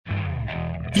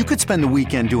You could spend the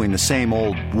weekend doing the same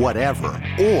old whatever,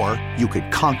 or you could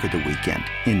conquer the weekend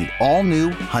in the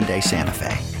all-new Hyundai Santa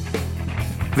Fe.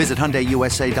 Visit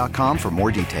HyundaiUSA.com for more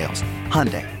details.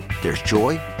 Hyundai, there's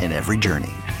joy in every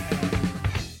journey.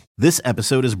 This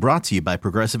episode is brought to you by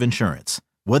Progressive Insurance.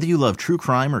 Whether you love true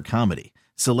crime or comedy,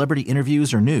 celebrity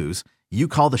interviews or news, you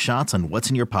call the shots on what's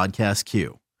in your podcast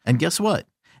queue. And guess what?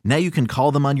 Now you can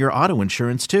call them on your auto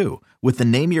insurance too with the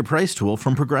Name Your Price tool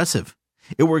from Progressive.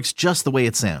 It works just the way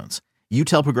it sounds. You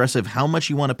tell Progressive how much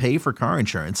you want to pay for car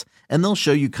insurance, and they'll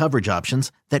show you coverage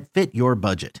options that fit your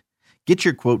budget. Get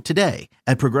your quote today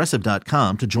at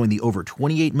Progressive.com to join the over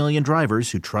 28 million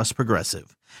drivers who trust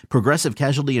Progressive. Progressive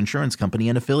Casualty Insurance Company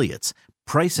and Affiliates.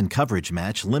 Price and coverage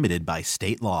match limited by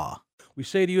state law. We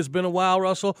say to you, it's been a while,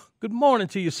 Russell. Good morning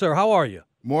to you, sir. How are you?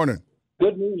 Morning.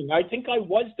 Good morning. I think I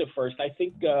was the first. I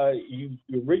think you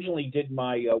originally did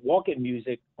my walk-in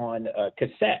music on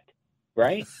cassette,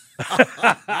 right?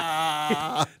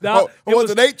 No, it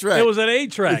was an 8-track. It was an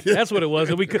 8-track. That's what it was.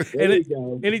 And we could.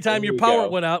 Anytime your power go.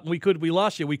 went out, and we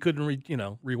lost you. We couldn't,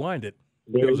 rewind it.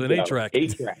 There it was you an go. 8-track.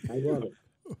 8-track. I love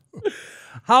it.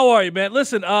 How are you, man?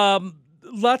 Listen,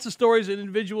 lots of stories,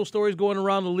 individual stories going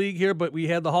around the league here, but we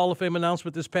had the Hall of Fame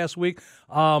announcement this past week.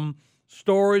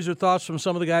 Stories or thoughts from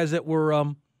some of the guys that were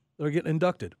that are getting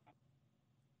inducted?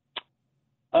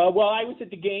 Well, I was at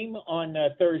the game on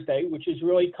Thursday, which is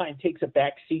really kind of takes a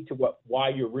back seat to why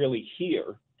you're really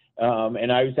here. And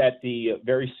I was at the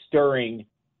very stirring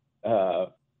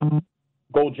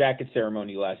Gold Jacket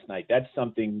ceremony last night. That's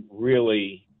something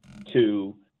really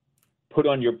to put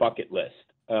on your bucket list.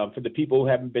 For the people who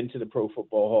haven't been to the Pro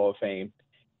Football Hall of Fame,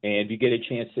 and if you get a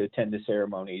chance to attend the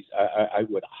ceremonies, I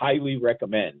would highly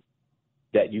recommend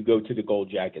that you go to the Gold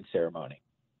Jacket ceremony.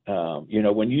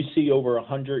 When you see over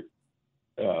 100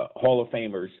 Hall of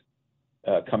Famers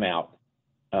come out,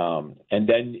 and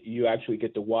then you actually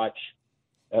get to watch,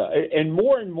 and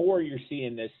more you're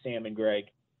seeing this, Sam and Greg,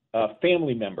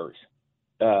 family members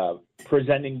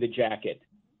presenting the jacket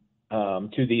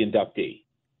to the inductee.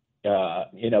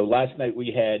 Last night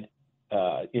we had,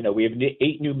 we have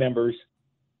 8 new members.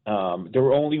 There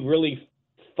were only really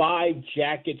 5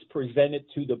 jackets presented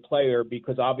to the player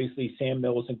because obviously Sam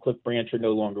Mills and Cliff Branch are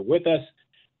no longer with us.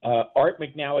 Art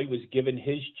McNally was given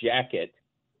his jacket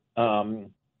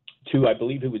to, I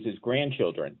believe it was his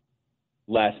grandchildren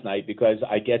last night because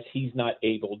I guess he's not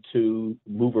able to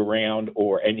move around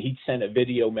and he sent a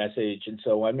video message and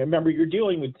so on. Remember, you're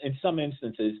dealing with, in some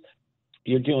instances,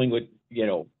 you're dealing with,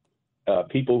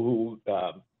 people who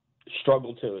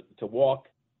struggle to walk.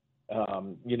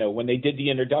 When they did the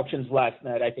introductions last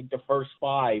night, I think the first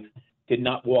 5 did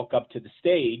not walk up to the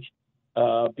stage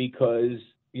because,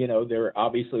 they're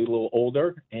obviously a little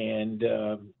older and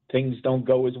things don't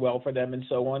go as well for them and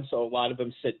so on. So a lot of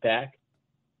them sit back.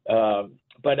 But,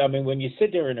 when you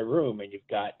sit there in a room and you've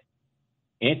got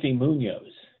Anthony Munoz,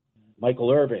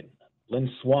 Michael Irvin, Lynn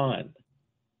Swann,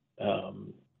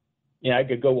 I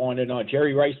could go on and on.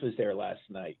 Jerry Rice was there last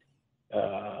night.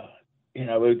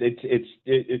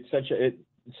 It's such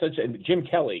a Jim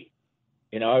Kelly.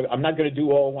 I'm not going to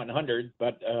do all 100,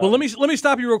 but well, let me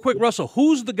stop you real quick, Russell.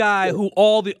 Who's the guy who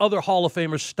all the other Hall of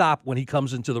Famers stop when he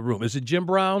comes into the room? Is it Jim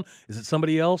Brown? Is it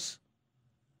somebody else?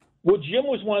 Well, Jim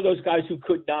was one of those guys who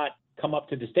could not come up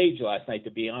to the stage last night.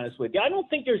 To be honest with you, I don't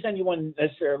think there's anyone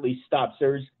necessarily stops.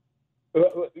 There's,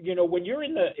 when you're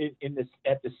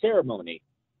at the ceremony,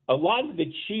 a lot of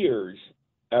the cheers,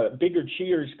 bigger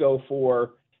cheers, go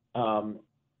for.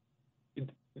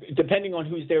 Depending on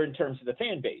who's there in terms of the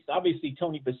fan base. Obviously,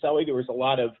 Tony Baselli, there was a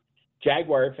lot of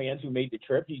Jaguar fans who made the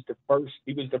trip. He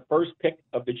was the first pick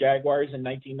of the Jaguars in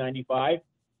 1995.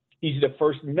 He's the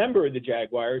first member of the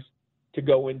Jaguars to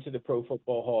go into the Pro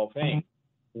Football Hall of Fame.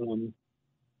 And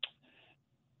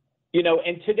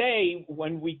today,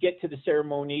 when we get to the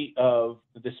ceremony of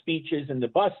the speeches and the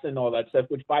bust and all that stuff,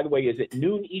 which, by the way, is at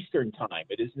noon Eastern time.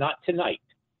 It is not tonight.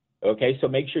 Okay, so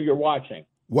make sure you're watching.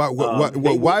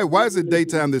 Why is it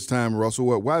daytime this time, Russell?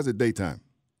 Why is it daytime?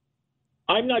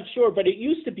 I'm not sure, but it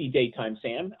used to be daytime,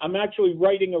 Sam. I'm actually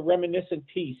writing a reminiscent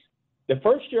piece. The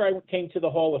first year I came to the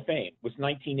Hall of Fame was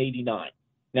 1989.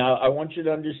 Now, I want you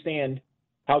to understand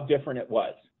how different it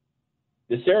was.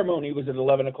 The ceremony was at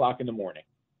 11 o'clock in the morning.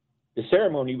 The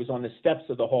ceremony was on the steps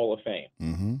of the Hall of Fame.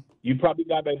 Mm-hmm. You probably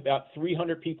got about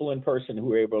 300 people in person who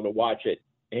were able to watch it,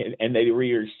 and they were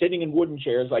either sitting in wooden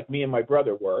chairs like me and my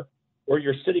brother were, or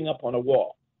you're sitting up on a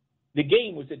wall. The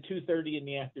game was at 2:30 in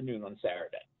the afternoon on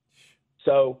Saturday.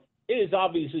 So it has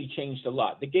obviously changed a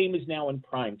lot. The game is now in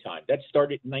prime time. That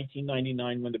started in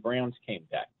 1999 when the Browns came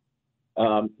back.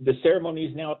 The ceremony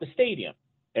is now at the stadium.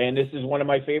 and this is one of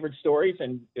my favorite stories,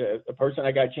 and a person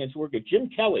I got a chance to work with, Jim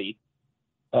Kelly,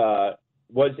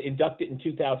 was inducted in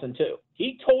 2002.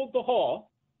 He told the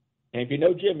Hall, and if you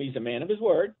know Jim, he's a man of his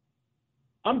word,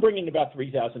 I'm bringing about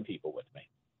 3,000 people with me.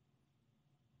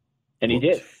 And he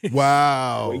did.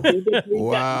 Wow. So he did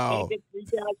Wow.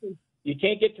 You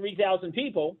can't get 3,000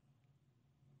 people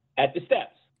at the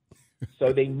steps.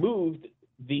 So they moved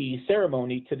the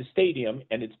ceremony to the stadium,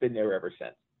 and it's been there ever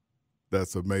since.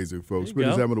 That's amazing, folks. There you Spend go.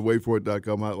 his time on the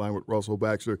waitforit.com hotline with Russell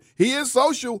Baxter. He is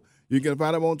social. You can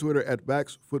find him on Twitter at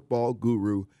Bax Football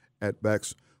Guru, at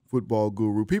Bax Football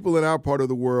Guru. People in our part of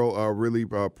the world are really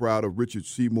proud of Richard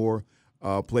Seymour.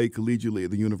 Played collegiately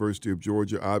at the University of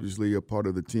Georgia, obviously a part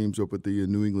of the teams up at the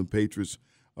New England Patriots.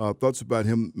 Thoughts about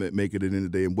him making it in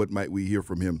today, and what might we hear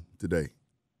from him today?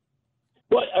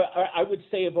 Well, I would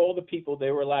say of all the people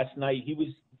there were last night, he was,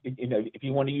 if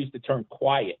you want to use the term,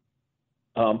 quiet.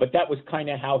 But that was kind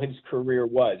of how his career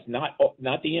was, not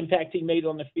the impact he made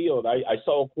on the field. I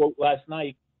saw a quote last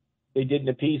night. They did in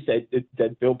a piece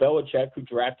that Bill Belichick, who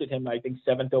drafted him, I think,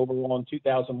 7th overall in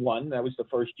 2001, that was the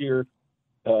first year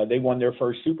they won their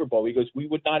first Super Bowl. He goes, we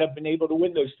would not have been able to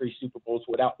win those 3 Super Bowls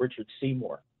without Richard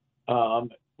Seymour.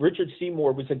 Richard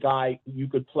Seymour was a guy you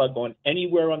could plug on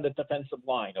anywhere on the defensive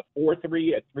line, a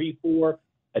 4-3, a 3-4,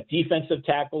 a defensive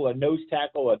tackle, a nose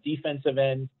tackle, a defensive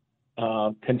end,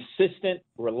 consistent,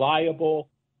 reliable,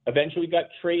 eventually got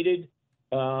traded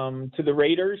to the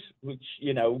Raiders, which,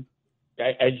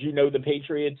 as you know, the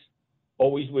Patriots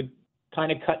always would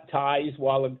kind of cut ties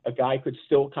while a guy could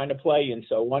still kind of play and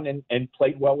so on, and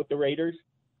played well with the Raiders.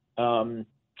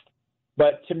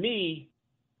 But to me,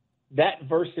 that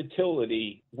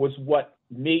versatility was what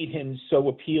made him so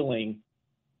appealing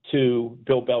to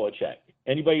Bill Belichick.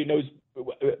 Anybody who knows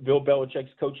Bill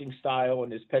Belichick's coaching style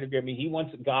and his pedigree, I mean, he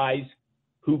wants guys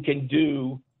who can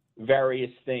do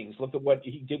various things. Look at what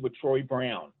he did with Troy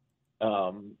Brown.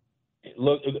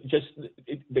 Look, just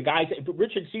the guys.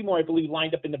 Richard Seymour, I believe,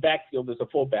 lined up in the backfield as a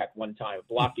fullback one time,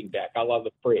 blocking back, a la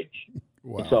the Fridge,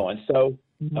 and so on. So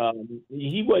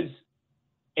he was,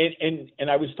 and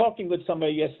I was talking with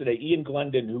somebody yesterday, Ian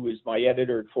Glendon, who is my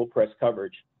editor at Full Press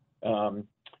Coverage,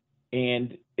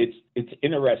 and it's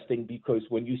interesting because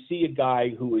when you see a guy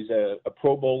who is a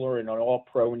Pro Bowler and an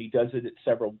All-Pro, and he does it at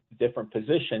several different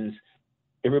positions,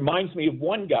 it reminds me of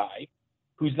one guy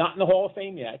who's not in the Hall of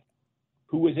Fame yet,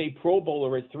 who was a Pro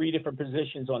Bowler at 3 different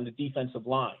positions on the defensive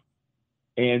line.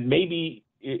 And maybe,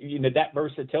 that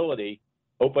versatility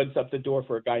opens up the door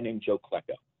for a guy named Joe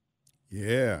Klecko.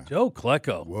 Yeah. Joe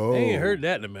Klecko. Whoa. I ain't heard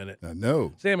that in a minute. I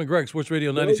know. Sam and Greg, Sports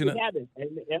Radio No, 92. you haven't.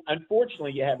 And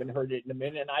unfortunately, you haven't heard it in a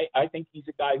minute. And I think he's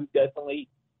a guy who definitely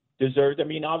deserved. I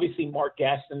mean, obviously, Mark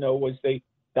Gastineau was the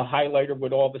highlighter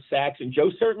with all the sacks. And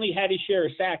Joe certainly had his share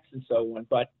of sacks and so on.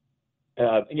 But,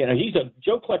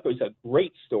 Joe Klecko is a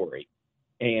great story.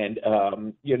 And,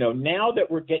 now that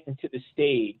we're getting to the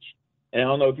stage, and I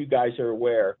don't know if you guys are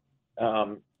aware,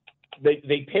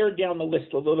 they pared down the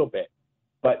list a little bit.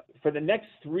 But for the next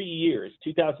 3 years,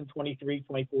 2023,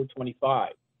 24, 25,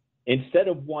 instead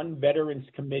of one Veterans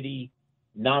Committee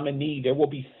nominee, there will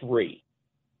be 3.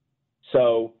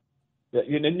 So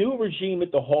in the new regime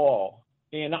at the Hall,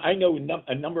 and I know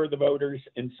a number of the voters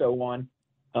and so on,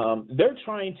 they're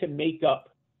trying to make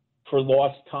up for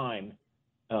lost time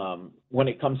when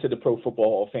it comes to the Pro Football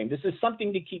Hall of Fame. This is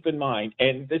something to keep in mind,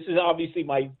 and this is obviously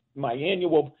my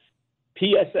annual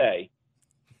PSA.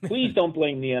 Please don't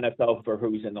blame the NFL for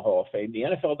who's in the Hall of Fame. The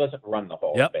NFL doesn't run the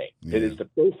Hall of Fame. Yeah. It is the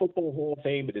Pro Football Hall of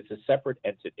Fame, but it's a separate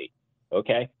entity,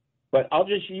 okay? But I'll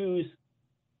just use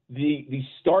the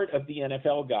start of the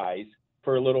NFL guys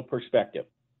for a little perspective.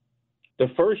 The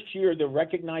first year the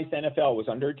recognized NFL was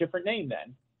under a different name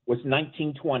then, was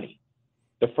 1920.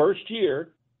 The first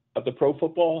year of the Pro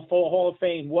Football Hall of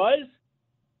Fame was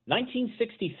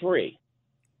 1963.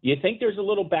 You think there's a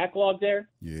little backlog there?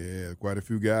 Yeah, quite a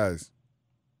few guys.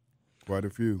 Quite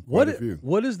a few.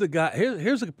 What is the guy?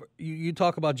 Here's you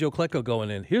talk about Joe Klecko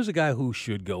going in. Here's a guy who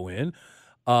should go in,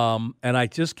 and I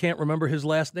just can't remember his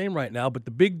last name right now. But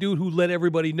the big dude who let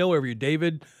everybody know every year,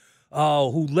 David,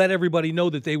 who let everybody know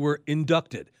that they were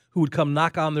inducted, who would come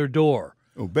knock on their door.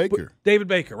 Oh, Baker. David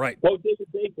Baker, right? Oh, David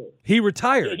Baker. He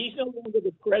retired. Yeah, he's no longer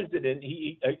the president.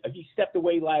 He stepped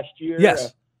away last year.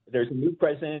 Yes. There's a new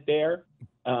president there.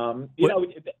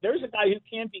 There's a guy who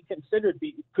can be considered,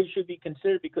 should be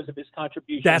considered because of his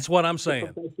contribution. That's what I'm to saying.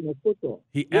 professional football.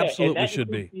 He absolutely should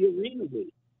be. The Arena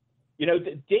League.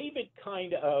 David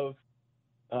kind of,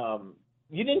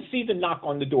 you didn't see the knock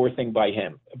on the door thing by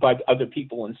him, by other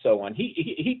people and so on.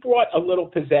 He brought a little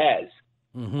pizzazz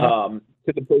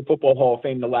to the Pro Football Hall of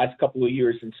Fame the last couple of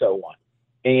years and so on.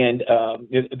 And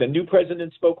the new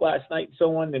president spoke last night and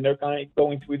so on, and they're kind of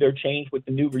going through their change with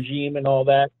the new regime and all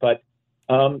that. But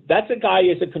that's a guy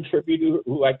as a contributor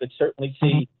who I could certainly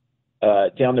see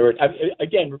down the road.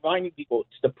 Again, reminding people,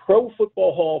 it's the Pro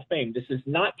Football Hall of Fame. This is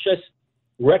not just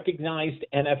recognized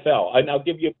NFL. And I'll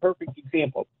give you a perfect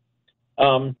example.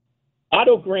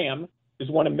 Otto Graham is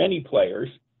one of many players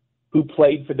who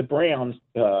played for the Browns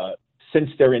since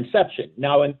their inception.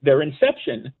 Now, in their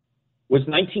inception was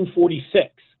 1946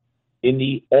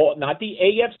 in not the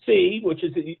AFC, which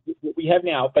is what we have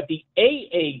now, but the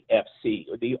AAFC,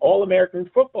 or the All-American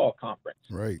Football Conference.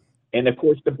 Right. And, of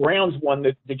course, the Browns won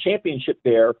the championship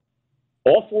there.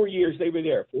 All 4 years they were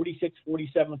there, 46,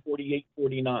 47, 48,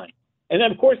 49. And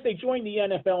then, of course, they joined the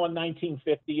NFL in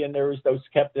 1950, and there was those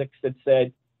skeptics that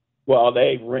said, well,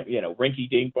 they,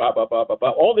 rinky-dink, blah, blah, blah, blah, blah.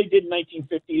 All they did in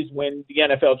 1950 is win the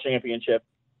NFL championship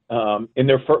in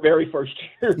their very first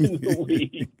year in the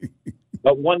league,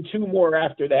 but won 2 more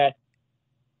after that.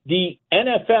 The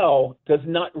NFL does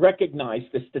not recognize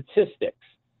the statistics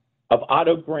of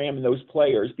Otto Graham and those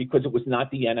players because it was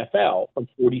not the NFL from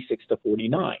 46 to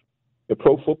 49. The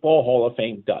Pro Football Hall of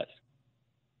Fame does.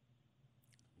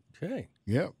 Okay.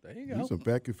 Yeah. There you go. Some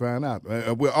back you find out.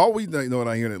 Well, all we know what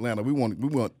I hear in Atlanta, we want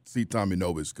to see Tommy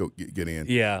Novus get in.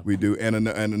 Yeah. We do. And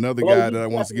another guy that I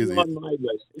want to get in. On my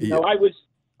list.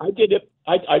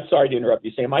 I'm sorry to interrupt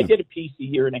you, Sam. I did a piece a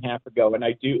year and a half ago, and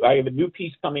I have a new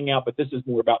piece coming out, but this is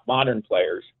more about modern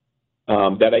players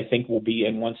that I think will be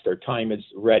in once their time is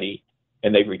ready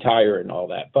and they retire and all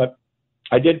that. But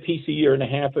I did a piece a year and a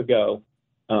half ago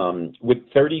with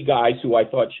 30 guys who I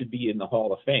thought should be in the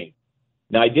Hall of Fame.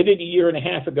 Now, I did it a year and a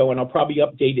half ago, and I'll probably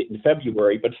update it in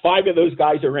February, but 5 of those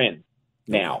guys are in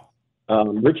now.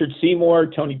 Richard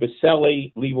Seymour, Tony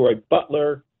Baselli, Leroy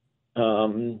Butler.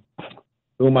 Who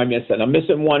am I missing? I'm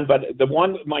missing one, but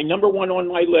my number one on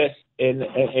my list,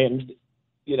 and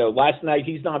last night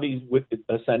he's not with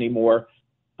us anymore.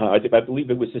 I believe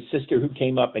it was his sister who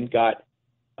came up and got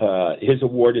his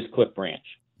award as Cliff Branch.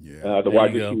 Yeah. The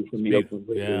wide receiver from the Oakland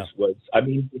Raiders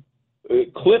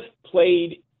Cliff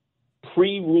played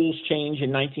pre-rules change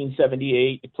in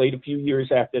 1978. He played a few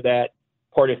years after that,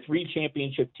 part of 3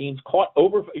 championship teams, caught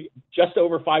just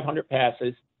over 500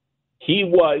 passes. He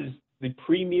was the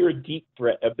premier deep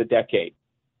threat of the decade.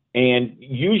 And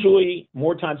usually,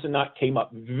 more times than not, came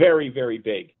up very, very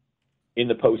big in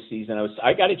the postseason.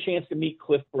 I got a chance to meet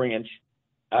Cliff Branch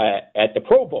at the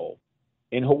Pro Bowl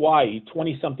in Hawaii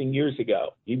 20-something years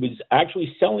ago. He was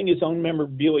actually selling his own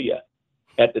memorabilia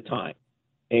at the time.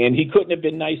 And he couldn't have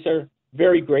been nicer,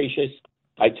 very gracious.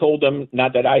 I told him,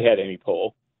 not that I had any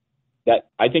pull, that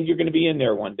I think you're going to be in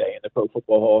there one day in the Pro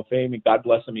Football Hall of Fame, and God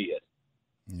bless him, he is.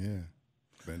 Yeah,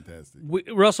 fantastic.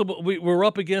 Russell, we're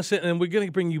up against it, and we're going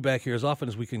to bring you back here as often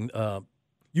as we can.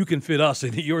 You can fit us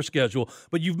into your schedule.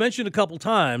 But you've mentioned a couple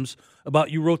times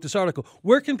about you wrote this article.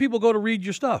 Where can people go to read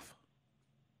your stuff?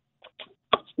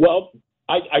 Well,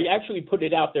 I actually put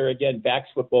it out there again, Bax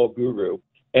Football Guru,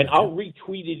 and I'll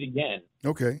retweet it again.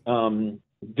 Okay.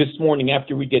 This morning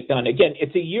after we get done. Again,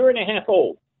 it's a year and a half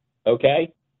old,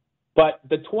 okay? But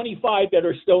the 25 that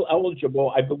are still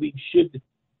eligible, I believe, should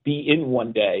be in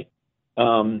one day.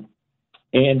 And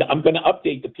I'm going to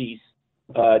update the piece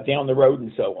down the road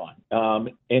and so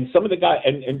on. And some of the guys,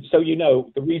 and so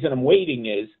the reason I'm waiting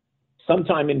is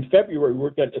sometime in February,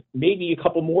 we're going to, maybe a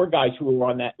couple more guys who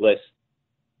are on that list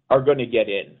are going to get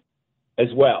in as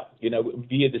well,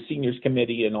 via the seniors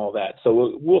committee and all that.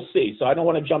 So we'll see. So I don't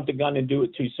want to jump the gun and do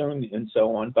it too soon and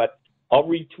so on, but I'll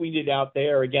retweet it out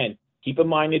there. Again, keep in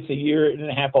mind it's a year and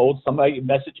a half old. Somebody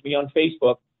messaged me on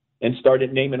Facebook and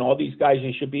started naming all these guys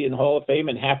who should be in the Hall of Fame,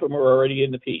 and half of them are already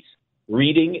in the piece.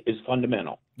 Reading is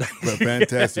fundamental. Well,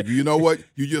 fantastic. You know what?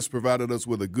 You just provided us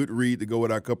with a good read to go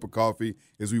with our cup of coffee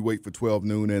as we wait for 12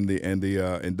 noon and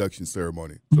the induction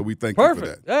ceremony. So we thank you for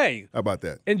that. Hey. How about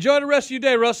that? Enjoy the rest of your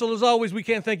day, Russell. As always, we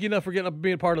can't thank you enough for getting up and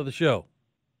being part of the show.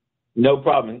 No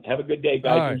problem. Have a good day,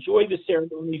 guys. Right. Enjoy the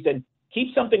ceremonies, and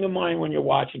keep something in mind when you're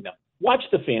watching them. Watch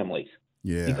the families.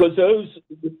 Yeah. Because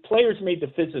the players made the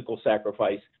physical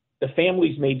sacrifice. The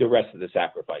families made the rest of the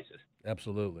sacrifices.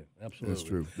 Absolutely. That's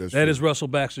true. That is Russell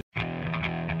Baxter.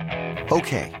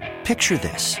 Okay, picture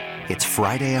this. It's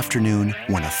Friday afternoon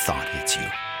when a thought hits you.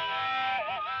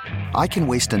 I can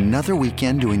waste another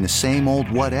weekend doing the same old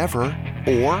whatever,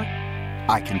 or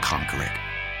I can conquer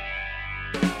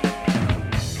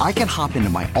it. I can hop into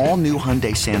my all-new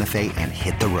Hyundai Santa Fe and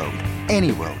hit the road.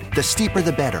 Any road. The steeper,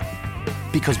 the better.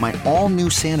 Because my all-new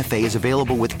Santa Fe is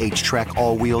available with H-Track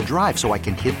all-wheel drive, so I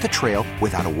can hit the trail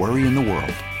without a worry in the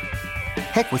world.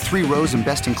 Heck, with 3 rows and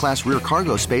best-in-class rear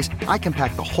cargo space, I can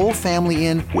pack the whole family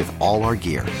in with all our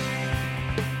gear.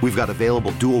 We've got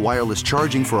available dual wireless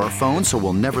charging for our phones, so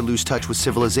we'll never lose touch with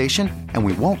civilization, and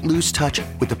we won't lose touch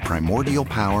with the primordial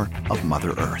power of Mother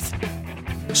Earth.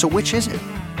 So which is it?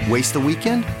 Waste the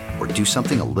weekend or do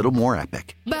something a little more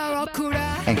epic?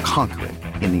 And conquer it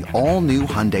in the all-new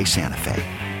Hyundai Santa Fe.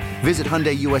 Visit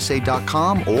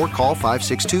HyundaiUSA.com or call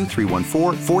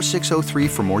 562-314-4603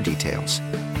 for more details.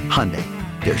 Hyundai,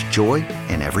 there's joy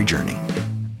in every journey.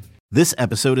 This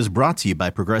episode is brought to you by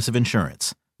Progressive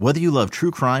Insurance. Whether you love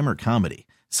true crime or comedy,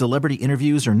 celebrity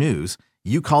interviews or news,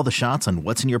 you call the shots on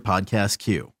what's in your podcast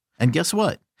queue. And guess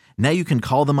what? Now you can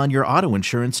call them on your auto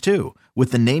insurance too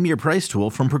with the Name Your Price tool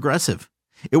from Progressive.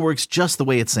 It works just the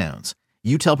way it sounds.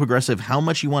 You tell Progressive how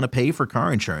much you want to pay for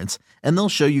car insurance, and they'll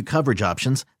show you coverage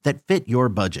options that fit your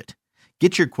budget.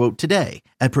 Get your quote today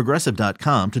at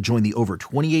Progressive.com to join the over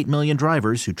 28 million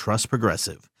drivers who trust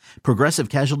Progressive. Progressive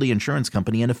Casualty Insurance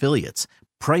Company and Affiliates.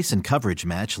 Price and coverage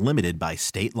match limited by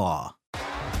state law.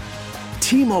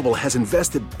 T-Mobile has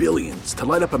invested billions to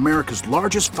light up America's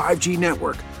largest 5G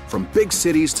network, from big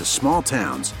cities to small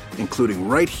towns, including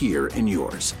right here in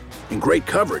yours. And great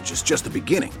coverage is just the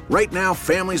beginning. Right now,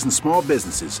 families and small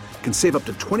businesses can save up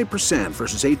to 20%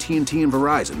 versus AT&T and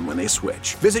Verizon when they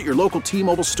switch. Visit your local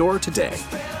T-Mobile store today.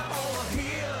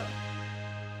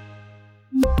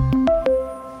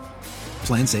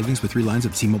 Plan savings with 3 lines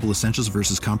of T-Mobile Essentials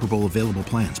versus comparable available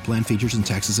plans. Plan features and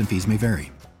taxes and fees may vary.